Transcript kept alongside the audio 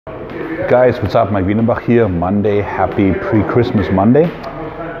Guys, what's up? Maik Wiedenbach here. Monday, happy pre-Christmas Monday.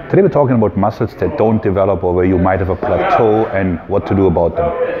 Today we're talking about muscles that don't develop or where you might have a plateau and what to do about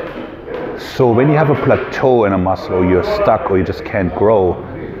them. So when you have a plateau in a muscle or you're stuck or you just can't grow,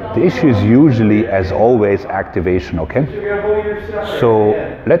 the issue is usually, as always, activation, okay? So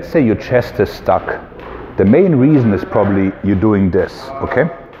let's say your chest is stuck. The main reason is probably you're doing this,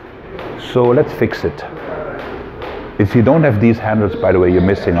 okay? So let's fix it. If you don't have these handles, by the way, you're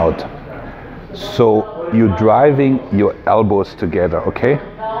missing out. So you're driving your elbows together, okay?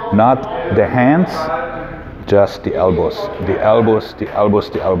 Not the hands, just the elbows. The elbows, the elbows,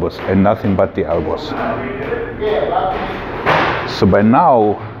 the elbows, and nothing but the elbows. So by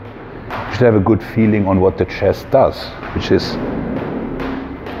now, you should have a good feeling on what the chest does, which is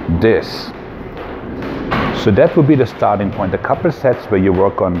this. So that would be the starting point. A couple sets where you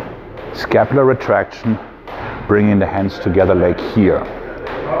work on scapular retraction, bringing the hands together like here,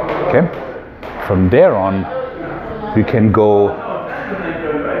 okay? From there on, you can go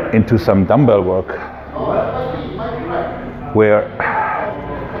into some dumbbell work where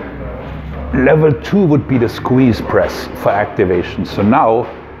level 2 would be the squeeze press for activation. So now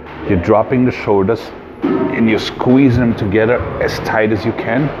you're dropping the shoulders and you're squeezing them together as tight as you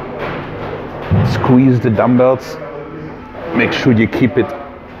can. Squeeze the dumbbells. Make sure you keep it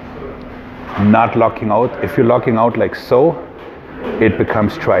not locking out. If you're locking out like so, it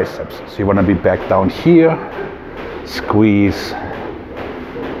becomes triceps. So you want to be back down here, squeeze,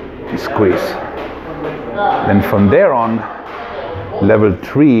 squeeze. Then from there on, level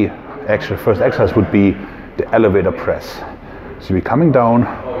 3, actually first exercise would be the elevator press. So you're coming down,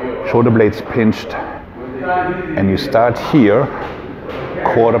 shoulder blades pinched, and you start here,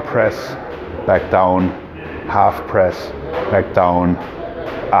 quarter press, back down, half press, back down,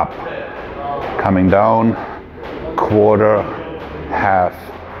 up. Coming down, quarter, half,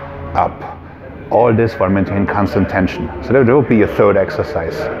 up. All this while maintaining constant tension. So that will be your third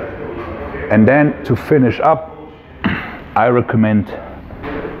exercise. And then to finish up, I recommend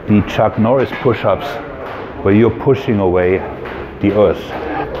the Chuck Norris push-ups, where you're pushing away the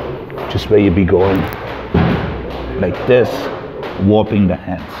earth. Just where you be going like this, warping the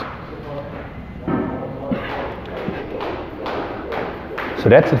hands. So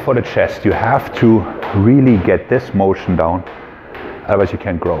that's it for the chest. You have to really get this motion down, otherwise you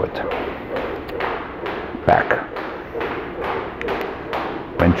can't grow it. Back.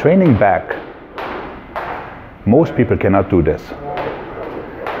 When training back, most people cannot do this.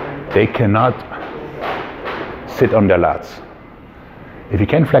 They cannot sit on their lats. If you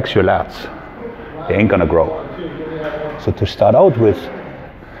can't flex your lats, they ain't gonna grow. So to start out with,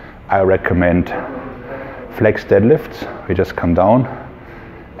 I recommend flex deadlifts. We just come down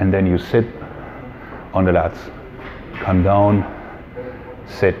and then you sit on the lats. Come down,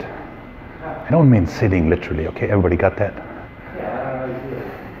 sit. I don't mean sitting literally, okay? Everybody got that?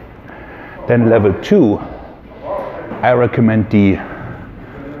 Then level 2, I recommend the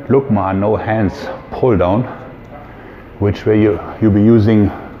Lukma, no hands, pull down, which way you'll be using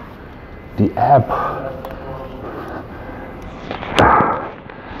the ab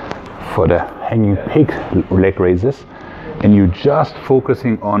for the hanging pig leg raises, and you just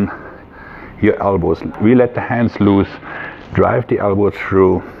focusing on your elbows. We let the hands loose, drive the elbow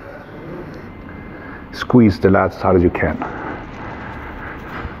through, squeeze the lats as hard as you can.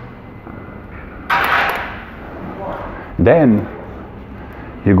 Then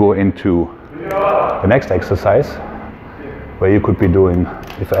you go into the next exercise, where you could be doing,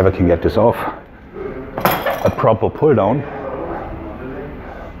 if I ever can get this off, a proper pull down.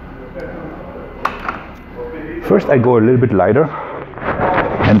 First I go a little bit lighter,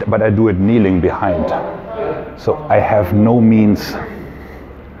 but I do it kneeling behind. So I have no means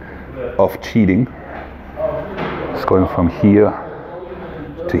of cheating. It's going from here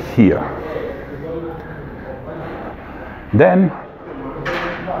to here. Then,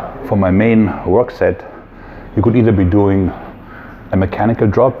 for my main work set, you could either be doing a mechanical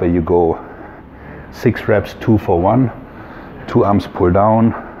drop where you go 6 reps, 2 for 1, 2 arms pull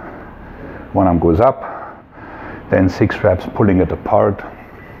down, 1 arm goes up, then 6 reps pulling it apart,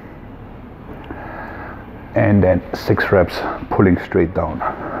 and then 6 reps pulling straight down.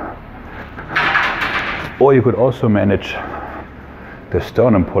 Or you could also manage the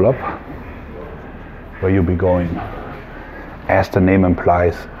sternum pull-up, where you'll be going, as the name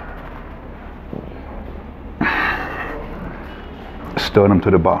implies, sternum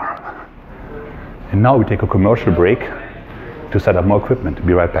to the bar. And now we take a commercial break to set up more equipment.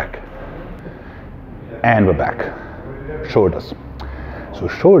 Be right back. And we're back. Shoulders. So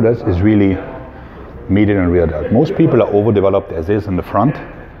shoulders is really medial and rear delt. Most people are overdeveloped as is in the front.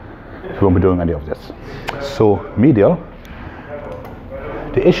 we won't be doing any of this. So medial,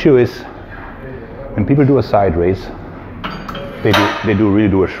 the issue is when people do a side raise, they really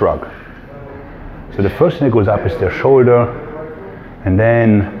do a shrug. So the first thing that goes up is their shoulder, and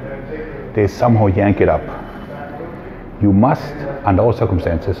then they somehow yank it up. You must, under all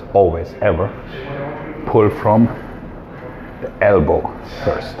circumstances, always, ever, pull from the elbow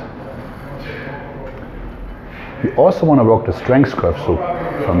first. You also want to work the strength curve, so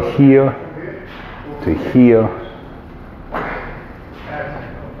from here to here,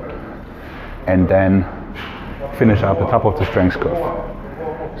 and then finish up the top of the strength curve.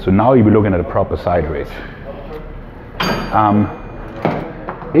 So now you'll be looking at a proper side raise.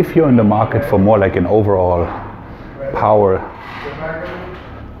 If you're in the market for more like an overall power,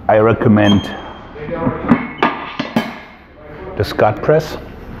 I recommend the Scott press,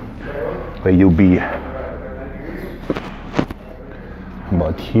 where you'll be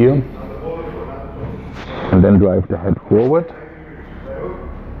about here, and then drive the head forward,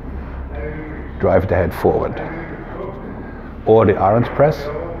 or the Aaron's press,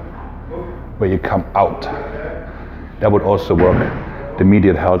 where you come out. That would also work the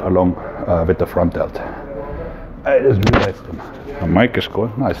medial held along with the front delt. I just realized the mic is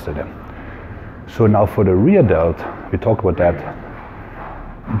going nice to them. So now for the rear delt, we talked about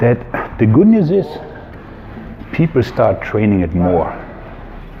that the good news is people start training it more.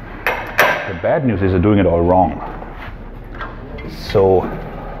 The bad news is they're doing it all wrong. So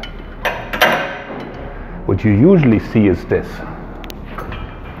what you usually see is this.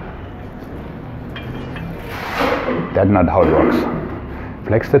 That's not how it works.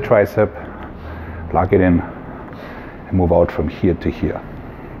 Flex the tricep, lock it in, and move out from here to here.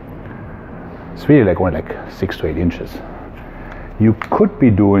 It's really like only like 6 to 8 inches. You could be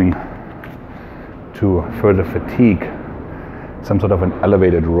doing, to further fatigue, some sort of an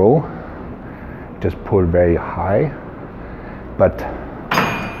elevated row. Just pull very high. But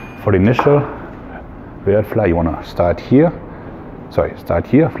for the initial rear fly, you want to start here,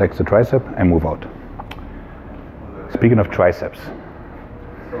 flex the tricep, and move out. Speaking of triceps,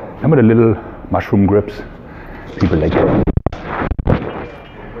 remember the little mushroom grips people like?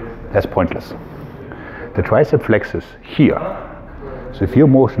 That's pointless. The tricep flexes here. So if your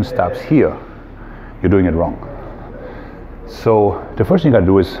motion stops here, you're doing it wrong. So the first thing you gotta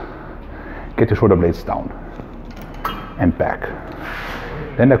do is get your shoulder blades down and back.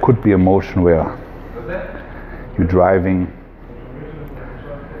 Then there could be a motion where you're driving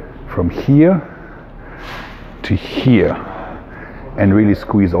from here to here and really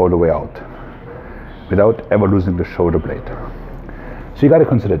squeeze all the way out without ever losing the shoulder blade. So you got to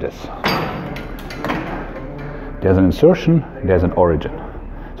consider this. There's an insertion, there's an origin.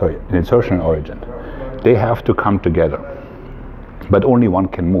 Sorry, an insertion and origin. They have to come together, but only one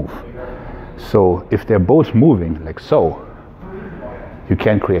can move. So if they're both moving like so, you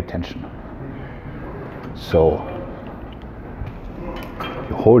can't create tension. So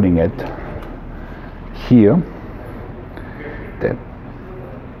you're holding it here, then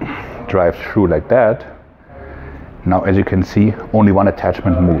drive through like that. Now, as you can see, only one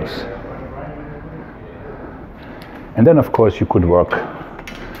attachment moves. And then of course you could work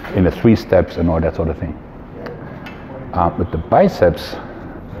in the 3 steps and all that sort of thing. With the biceps,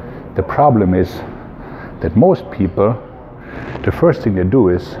 the problem is that most people, the first thing they do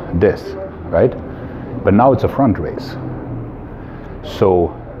is this, right? But now it's a front raise.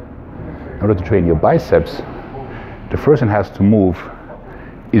 So in order to train your biceps, the first thing that has to move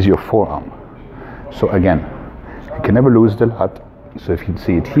is your forearm. So again, you can never lose the lat. So if you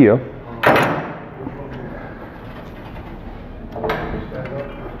see it here,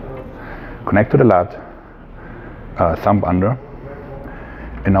 connect to the lat, thumb under,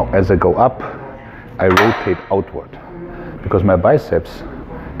 and now as I go up, I rotate outward. Because my biceps,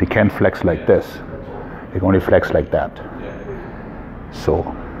 they can't flex like this. They can only flex like that. So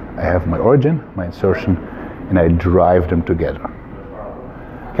I have my origin, my insertion, and I drive them together.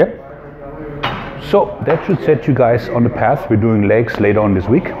 Okay? So that should set you guys on the path. We're doing legs later on this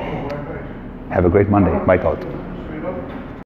week. Have a great Monday. Mike out.